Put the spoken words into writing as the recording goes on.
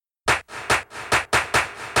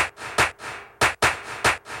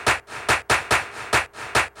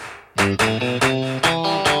Hello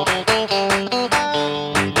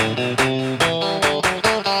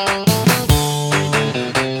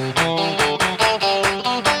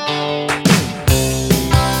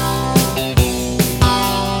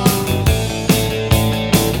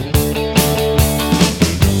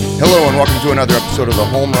and welcome to another episode of the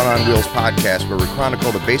Home Run on Wheels podcast, where we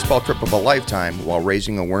chronicle the baseball trip of a lifetime while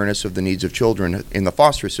raising awareness of the needs of children in the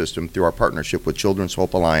foster system through our partnership with Children's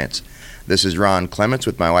Hope Alliance. This is Ron Clements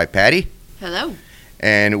with my wife Patty. Hello.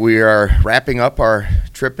 And we are wrapping up our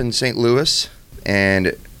trip in St. Louis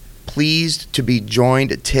and pleased to be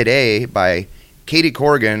joined today by Katie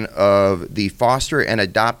Corrigan of the Foster and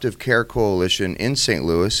Adoptive Care Coalition in St.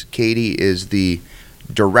 Louis. Katie is the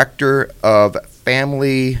Director of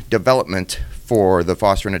Family Development for the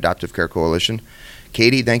Foster and Adoptive Care Coalition.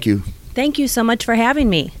 Katie, thank you. Thank you so much for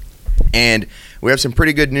having me. And we have some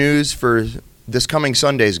pretty good news for this coming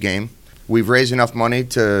Sunday's game. We've raised enough money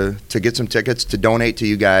to get some tickets to donate to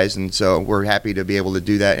you guys, and so we're happy to be able to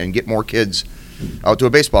do that and get more kids out to a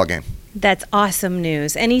baseball game. That's awesome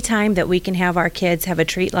news. Anytime that we can have our kids have a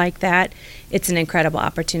treat like that, it's an incredible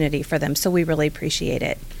opportunity for them, so we really appreciate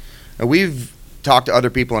it. Now, we've talked to other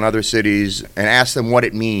people in other cities and asked them what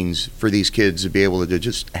it means for these kids to be able to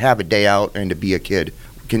just have a day out and to be a kid.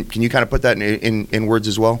 Can you kind of put that in words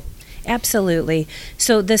as well? Absolutely.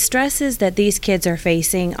 So the stresses that these kids are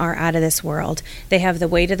facing are out of this world. They have the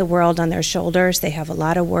weight of the world on their shoulders. They have a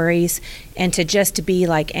lot of worries. And to just be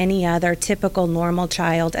like any other typical normal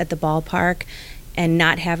child at the ballpark and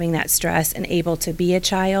not having that stress and able to be a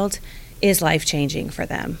child is life-changing for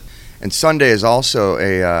them. And Sunday is also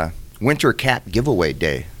a winter cap giveaway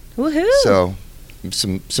day. Woohoo! So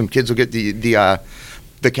some kids will get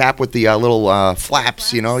the cap with the little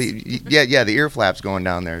flaps, you know. Yeah, the ear flaps going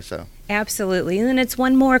down there. So absolutely. And then it's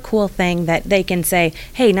one more cool thing that they can say,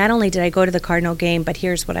 hey, not only did I go to the Cardinal game, but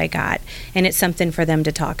here's what I got. And it's something for them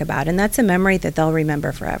to talk about. And that's a memory that they'll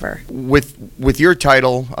remember forever. With your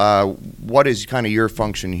title, what is kind of your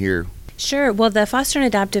function here? Sure. Well, the Foster and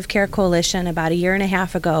Adoptive Care Coalition about a year and a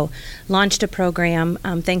half ago launched a program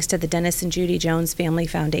thanks to the Dennis and Judy Jones Family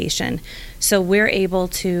Foundation. So we're able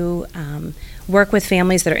to work with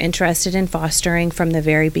families that are interested in fostering from the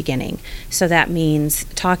very beginning. So that means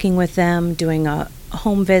talking with them, doing a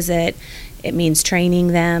home visit. It means training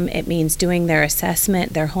them. It means doing their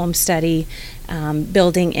assessment, their home study,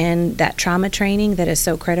 building in that trauma training that is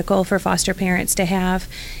so critical for foster parents to have,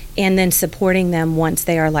 and then supporting them once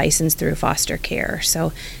they are licensed through foster care.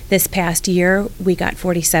 So this past year, we got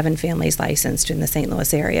 47 families licensed in the St.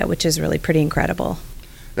 Louis area, which is really pretty incredible.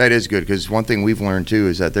 That is good, because one thing we've learned, too,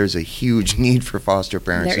 is that there's a huge need for foster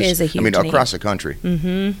parents. There is a huge need. Across the country.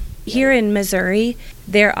 Mm-hmm. Here in Missouri,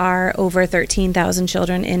 there are over 13,000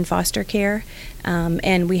 children in foster care,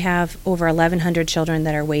 and we have over 1,100 children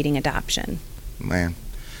that are waiting adoption. Man.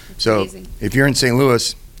 That's so amazing. If you're in St.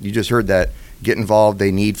 Louis, you just heard that. Get involved.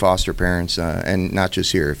 They need foster parents, and not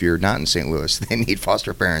just here. If you're not in St. Louis, they need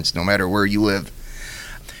foster parents no matter where you live.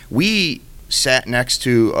 We sat next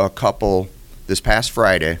to a couple this past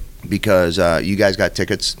Friday because you guys got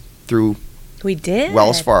tickets through We did.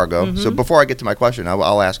 Wells Fargo. Mm-hmm. So before I get to my question,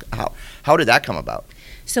 I'll ask, how did that come about?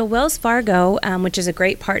 So Wells Fargo, which is a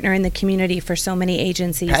great partner in the community for so many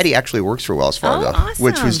agencies. Patty actually works for Wells Fargo, awesome.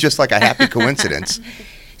 which was just like a happy coincidence.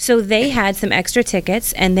 So they had some extra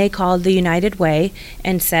tickets, and they called the United Way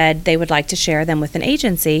and said they would like to share them with an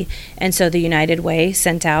agency. And so the United Way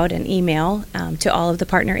sent out an email to all of the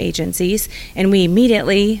partner agencies, and we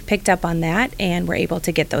immediately picked up on that and were able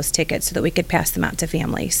to get those tickets so that we could pass them out to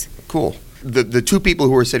families. Cool. The two people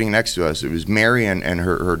who were sitting next to us, it was Mary and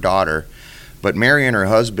her daughter, but Mary and her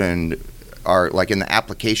husband are like in the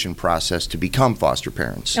application process to become foster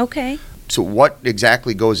parents. Okay. So what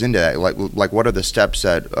exactly goes into that? Like what are the steps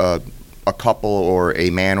that a couple or a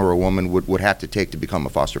man or a woman would have to take to become a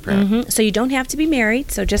foster parent? Mm-hmm. So you don't have to be married.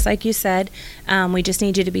 So just like you said, we just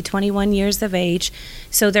need you to be 21 years of age.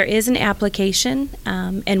 So there is an application,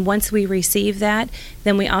 and once we receive that,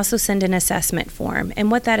 then we also send an assessment form.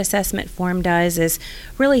 And what that assessment form does is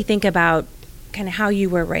really think about kind of how you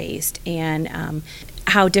were raised and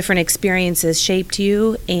how different experiences shaped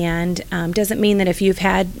you, and doesn't mean that if you've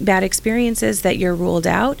had bad experiences that you're ruled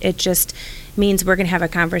out. It just means we're going to have a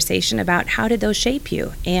conversation about how did those shape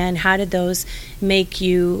you and how did those make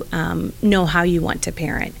you know how you want to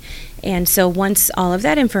parent. And so once all of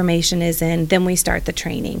that information is in, then we start the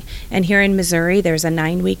training. And here in Missouri, there's a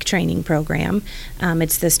 9-week training program.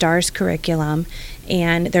 It's the STARS curriculum.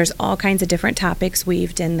 And there's all kinds of different topics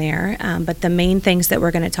weaved in there. But the main things that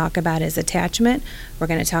we're going to talk about is attachment. We're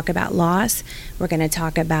going to talk about loss. We're going to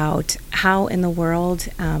talk about how in the world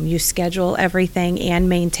you schedule everything and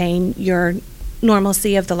maintain your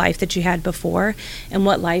normalcy of the life that you had before, and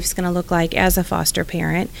what life's going to look like as a foster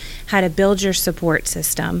parent, how to build your support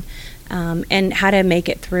system, and how to make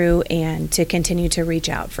it through and to continue to reach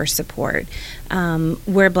out for support.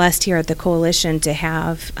 We're blessed here at the Coalition to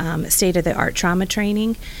have state-of-the-art trauma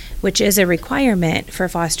training, which is a requirement for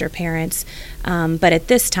foster parents, but at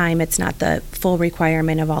this time it's not the full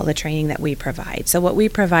requirement of all the training that we provide. So what we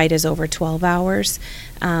provide is over 12 hours,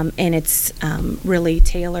 and it's really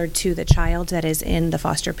tailored to the child that is in the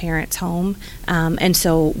foster parent's home, and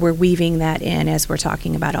so we're weaving that in as we're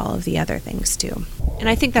talking about all of the other things too. And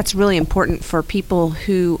I think that's really important for people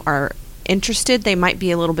who are interested. They might be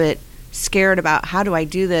a little bit scared about, how do I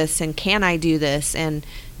do this and can I do this, and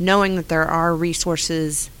knowing that there are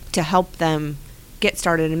resources to help them get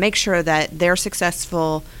started and make sure that they're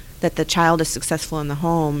successful, that the child is successful in the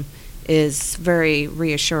home, is very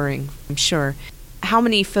reassuring, I'm sure. How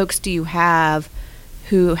many folks do you have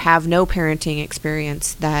who have no parenting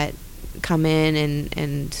experience that come in,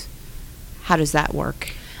 and how does that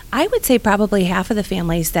work? I would say probably half of the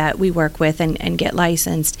families that we work with and get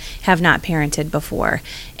licensed have not parented before.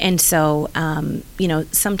 And so,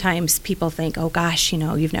 sometimes people think, oh gosh,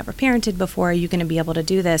 you've never parented before, are you going to be able to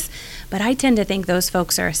do this? But I tend to think those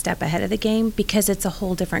folks are a step ahead of the game because it's a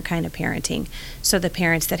whole different kind of parenting. So the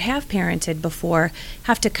parents that have parented before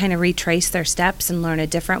have to kind of retrace their steps and learn a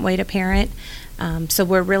different way to parent. So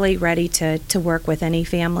we're really ready to work with any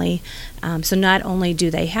family. So not only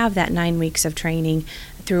do they have that 9 weeks of training,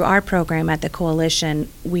 through our program at the Coalition,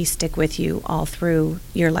 we stick with you all through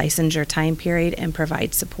your licensure time period and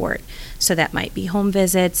provide support. So that might be home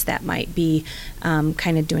visits, that might be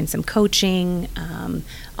kind of doing some coaching,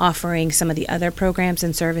 offering some of the other programs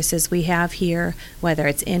and services we have here, whether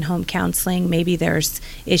it's in-home counseling, maybe there's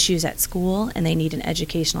issues at school and they need an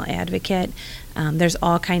educational advocate. There's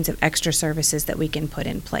all kinds of extra services that we can put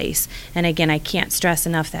in place. And again, I can't stress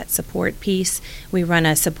enough that support piece. We run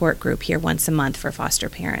a support group here once a month for foster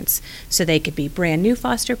parents. So they could be brand new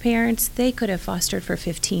foster parents. They could have fostered for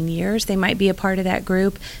 15 years. They might be a part of that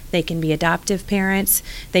group. They can be adoptive parents.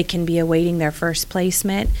 They can be awaiting their first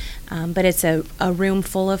placement. But it's a room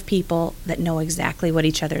full of people that know exactly what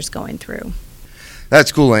each other's going through.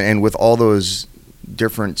 That's cool. And with all those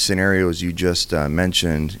different scenarios you just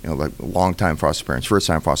mentioned, like long-time foster parents,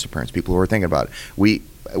 first-time foster parents, people who are thinking about it.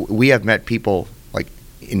 We have met people like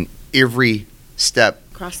in every step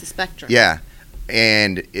Across the spectrum. Yeah,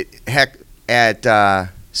 and at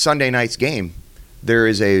Sunday night's game, there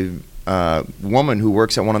is a woman who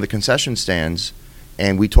works at one of the concession stands,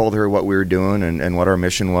 and we told her what we were doing and what our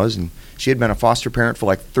mission was, and she had been a foster parent for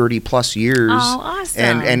like 30 plus years. Oh,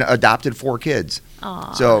 awesome. And adopted 4 kids.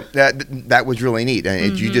 Aww. So that was really neat,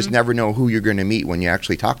 and you just never know who you're going to meet when you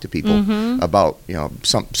actually talk to people about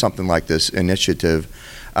something like this initiative.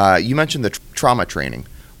 You mentioned the trauma training.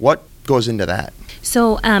 What goes into that?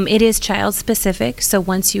 So it is child specific. So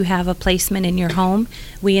once you have a placement in your home,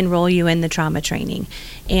 we enroll you in the trauma training.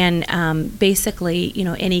 And basically,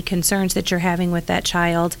 any concerns that you're having with that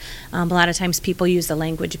child, a lot of times people use the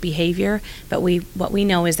language behavior, but what we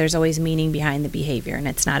know is there's always meaning behind the behavior. And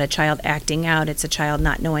it's not a child acting out, it's a child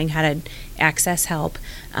not knowing how to access help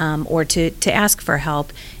or to ask for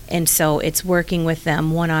help. And so it's working with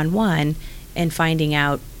them one-on-one and finding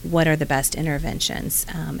out what are the best interventions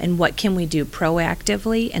and what can we do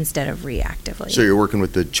proactively instead of reactively. So you're working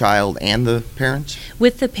with the child and the parents?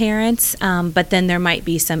 With the parents, but then there might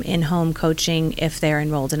be some in-home coaching if they're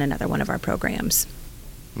enrolled in another one of our programs.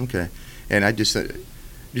 Okay. And I just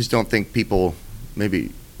don't think people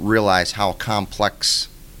maybe realize how complex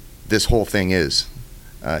this whole thing is.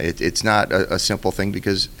 It's not a simple thing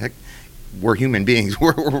because, heck, we're human beings.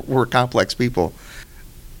 We're complex people.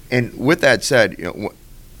 And with that said,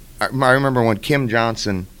 I remember when Kim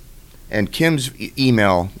Johnson and Kim's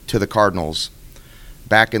email to the Cardinals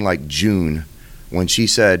back in like June, when she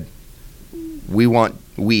said,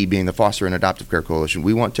 we being the Foster and Adoptive Care Coalition,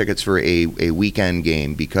 we want tickets for a weekend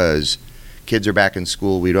game because kids are back in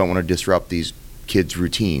school. We don't want to disrupt these kids'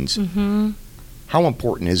 routines. Mm-hmm. How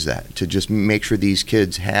important is that to just make sure these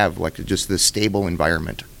kids have like just this stable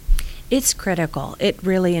environment? It's critical. It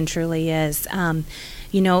really and truly is.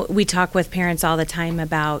 We talk with parents all the time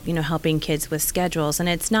about, helping kids with schedules, and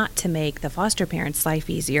it's not to make the foster parents' life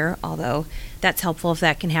easier, although that's helpful if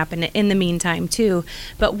that can happen in the meantime too.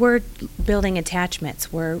 But we're building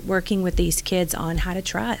attachments. We're working with these kids on how to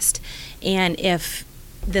trust. And if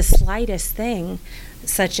the slightest thing,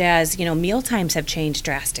 such as, meal times have changed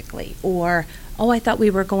drastically, or, oh, I thought we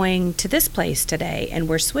were going to this place today and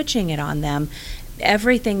we're switching it on them.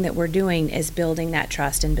 Everything that we're doing is building that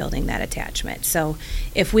trust and building that attachment. So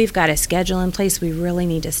if we've got a schedule in place, we really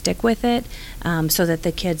need to stick with it, so that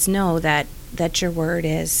the kids know that your word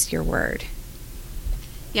is your word.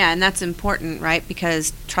 Yeah, and that's important, right?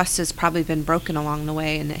 Because trust has probably been broken along the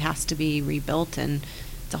way, and it has to be rebuilt, and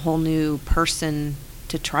it's a whole new person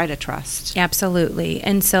to try to trust. Absolutely.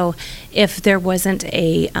 And so if there wasn't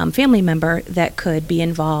a family member that could be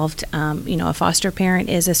involved, a foster parent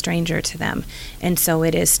is a stranger to them. And so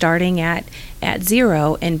it is starting at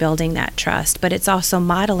zero and building that trust. But it's also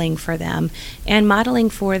modeling for them and modeling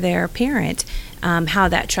for their parent how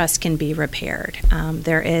that trust can be repaired.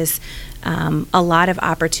 There is a lot of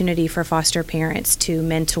opportunity for foster parents to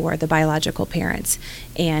mentor the biological parents.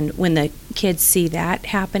 And when the kids see that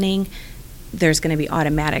happening, there's going to be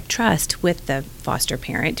automatic trust with the foster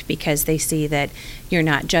parent, because they see that you're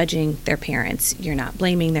not judging their parents, you're not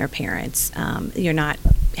blaming their parents, you're not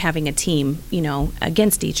having a team,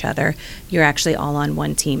 against each other. You're actually all on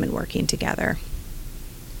one team and working together.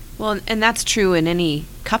 Well, and that's true in any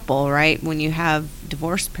couple, right? When you have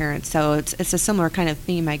divorced parents. So it's a similar kind of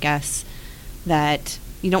theme, I guess, that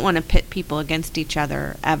you don't want to pit people against each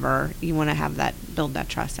other ever. You want to build that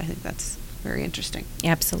trust. I think that's very interesting.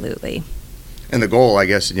 Absolutely. And the goal, I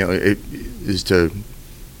guess, it is to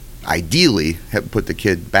ideally put the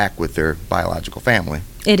kid back with their biological family.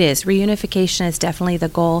 It is. Reunification is definitely the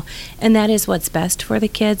goal, and that is what's best for the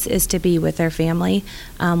kids, is to be with their family,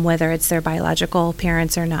 whether it's their biological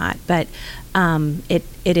parents or not. But it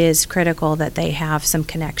is critical that they have some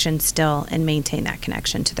connection still and maintain that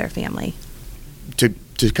connection to their family.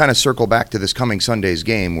 To kind of circle back to this coming Sunday's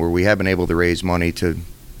game, where we have been able to raise money to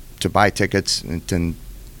buy tickets and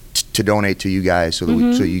to donate to you guys, so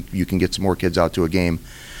that so you can get some more kids out to a game.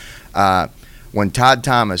 When Todd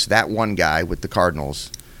Thomas, that one guy with the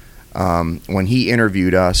Cardinals, when he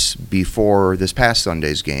interviewed us before this past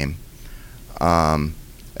Sunday's game,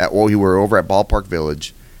 we were over at Ballpark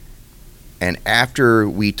Village, and after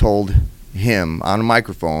we told him on a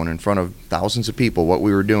microphone in front of thousands of people what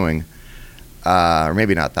we were doing, or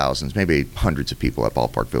maybe not thousands, maybe hundreds of people at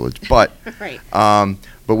Ballpark Village, but Right.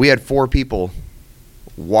 But we had 4 people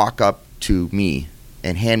walk up to me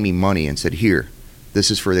and hand me money and said, "Here,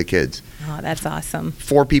 this is for the kids." Oh, that's awesome.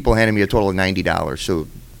 4 people handed me a total of $90. So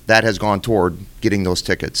that has gone toward getting those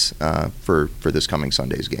tickets for this coming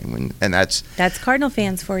Sunday's game. And that's Cardinal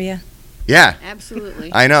fans for you. Yeah.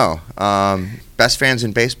 Absolutely. I know. Best fans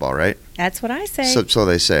in baseball, right? That's what I say. So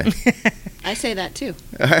they say. I say that too.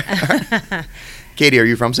 Katie, are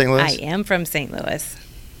you from St. Louis? I am from St. Louis.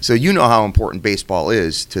 So you know how important baseball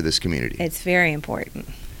is to this community. It's very important.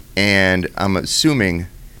 And I'm assuming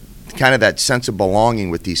kind of that sense of belonging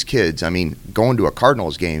with these kids. I mean, going to a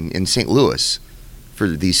Cardinals game in St. Louis for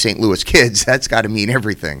these St. Louis kids, that's got to mean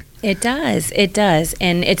everything. It does.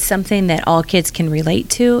 And it's something that all kids can relate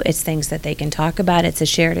to. It's things that they can talk about. It's a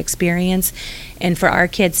shared experience. And for our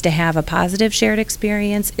kids to have a positive shared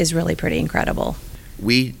experience is really pretty incredible.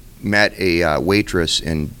 We met a waitress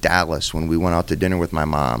in Dallas when we went out to dinner with my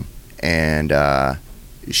mom. And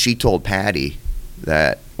she told Patty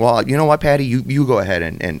that, well, you know what, Patty, you go ahead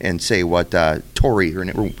and say what Tori, her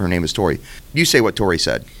name is Tori. You say what Tori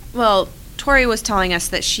said. Well, Tori was telling us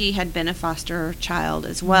that she had been a foster child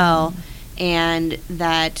as well, and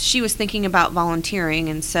that she was thinking about volunteering,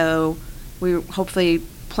 and so we were hopefully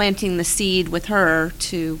planting the seed with her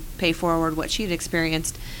to pay forward what she'd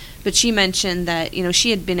experienced. But she mentioned that, she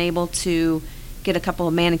had been able to get a couple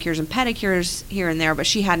of manicures and pedicures here and there, but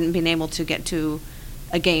she hadn't been able to get to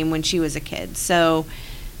a game when she was a kid. So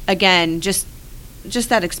again, just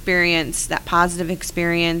that experience, that positive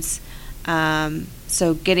experience.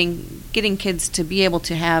 So getting kids to be able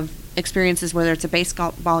to have experiences, whether it's a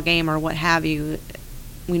baseball game or what have you,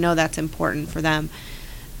 we know that's important for them.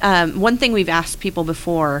 One thing we've asked people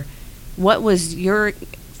before, what was your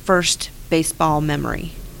first baseball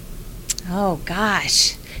memory? Oh,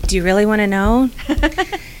 gosh. Do you really want to know?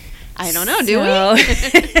 I don't know, do we?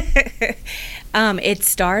 It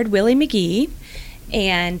starred Willie McGee,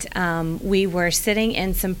 and we were sitting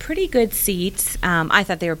in some pretty good seats. I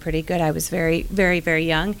thought they were pretty good. I was very, very, very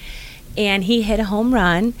young. And he hit a home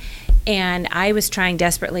run, and I was trying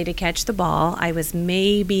desperately to catch the ball. I was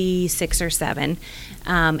maybe 6 or 7,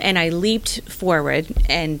 and I leaped forward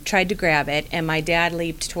and tried to grab it, and my dad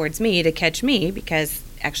leaped towards me to catch me because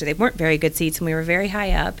actually they weren't very good seats and we were very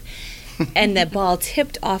high up. and the ball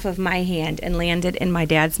tipped off of my hand and landed in my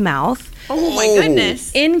dad's mouth. Oh my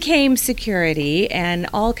goodness. In came security and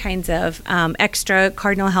all kinds of extra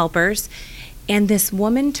Cardinal helpers. And this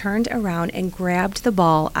woman turned around and grabbed the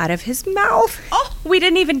ball out of his mouth. Oh, we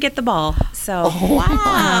didn't even get the ball. So,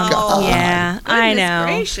 Wow. yeah, I know.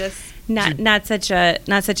 Gracious. Not such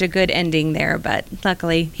a good ending there, but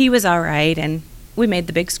luckily he was all right, and we made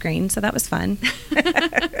the big screen, so that was fun.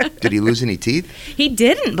 Did he lose any teeth? He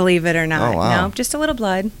didn't, believe it or not. Oh, wow. No, just a little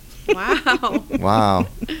blood. Wow. Wow. Well,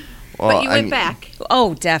 But you went back.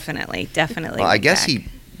 Oh, definitely. Well, I guess back.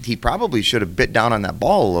 he probably should have bit down on that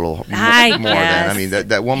ball a little more I then. guess. I mean,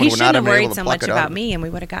 that woman He would not shouldn't have have been worried able to so pluck much it about out. me, and we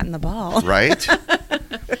would have gotten the ball. Right?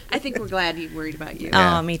 I think we're glad he worried about you.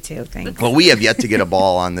 Yeah. Oh, me too. Thanks. Well, we have yet to get a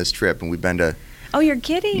ball on this trip, and we've been to Oh, you're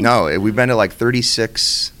kidding? no, we've been to like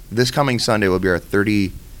 36. This coming Sunday will be our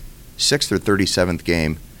 36th or 37th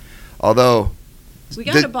game. Although We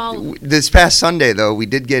got a ball. this past Sunday, though, we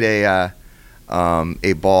did get a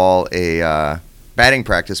batting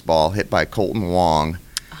practice ball hit by Colton Wong.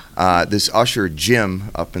 This usher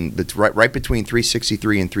Jim up in right between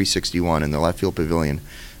 363 and 361 in the left field pavilion.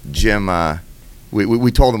 Jim,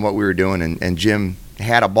 we told him what we were doing, and Jim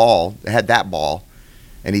had that ball,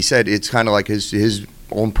 and he said it's kind of like his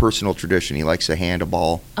own personal tradition. He likes to hand a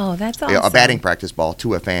ball, Oh, that's awesome. a batting practice ball,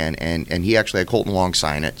 to a fan, and he actually had Colton Wong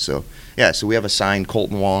sign it. So yeah, so we have a signed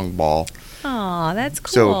Colton Wong ball. Oh, that's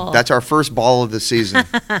cool. So that's our first ball of the season,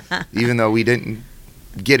 even though we didn't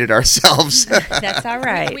get it ourselves. That's all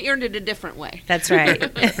right. We earned it a different way. That's right.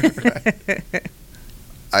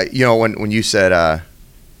 When you said,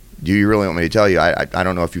 "Do you really want me to tell you?" I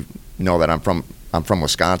don't know if you know that I'm from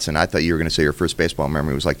Wisconsin. I thought you were going to say your first baseball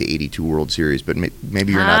memory was like the '82 World Series, but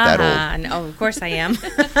maybe you're not that old. No, of course I am.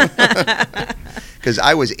 Because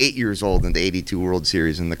I was 8 years old in the '82 World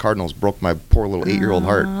Series, and the Cardinals broke my poor little 8-year-old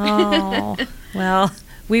heart. Oh, well,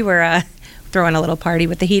 we were throwing a little party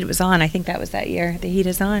with the heat was on. I think that was that year. The heat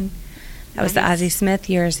is on. That was the Nice. Ozzie Smith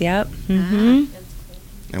years. Yep. Mm-hmm.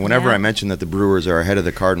 And whenever Yeah. I mention that the Brewers are ahead of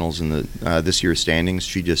the Cardinals in the this year's standings,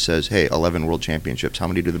 she just says, "Hey, 11 World Championships. How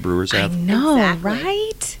many do the Brewers I have?" know, Exactly.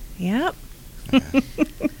 right? Yep.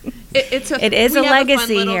 It is It is a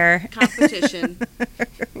legacy here. Competition.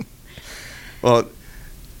 Well,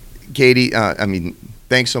 Katie,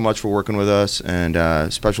 thanks so much for working with us,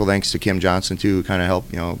 and special thanks to Kim Johnson too, who kind of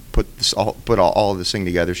helped put all of this thing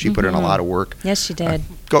together. She put in a lot of work. Yes, she did.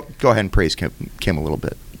 Go ahead and praise Kim a little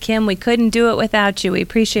bit. Kim, we couldn't do it without you. We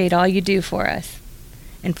appreciate all you do for us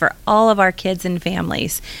and for all of our kids and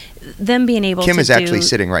families. Them being able Kim to is actually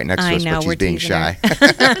sitting right next to I us, know, but we're she's being teasing her.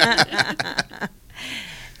 shy.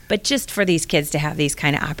 But just for these kids to have these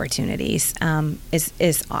kind of opportunities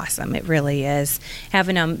is awesome. It really is.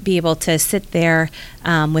 Having them be able to sit there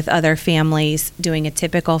with other families doing a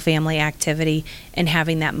typical family activity and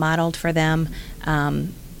having that modeled for them,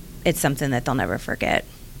 it's something that they'll never forget.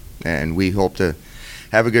 And we hope to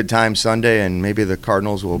have a good time Sunday, and maybe the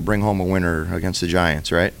Cardinals will bring home a winner against the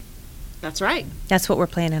Giants, right? That's right. That's what we're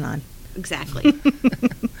planning on. Exactly.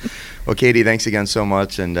 Well, Katie, thanks again so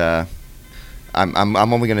much, and I'm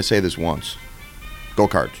only going to say this once. Go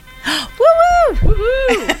Cards. Woo-woo!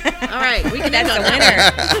 Woohoo! All right, we can That's end a on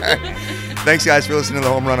that. winner. Thanks, guys, for listening to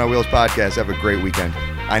the Home Run on Wheels podcast. Have a great weekend.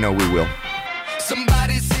 I know we will.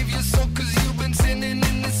 Somebody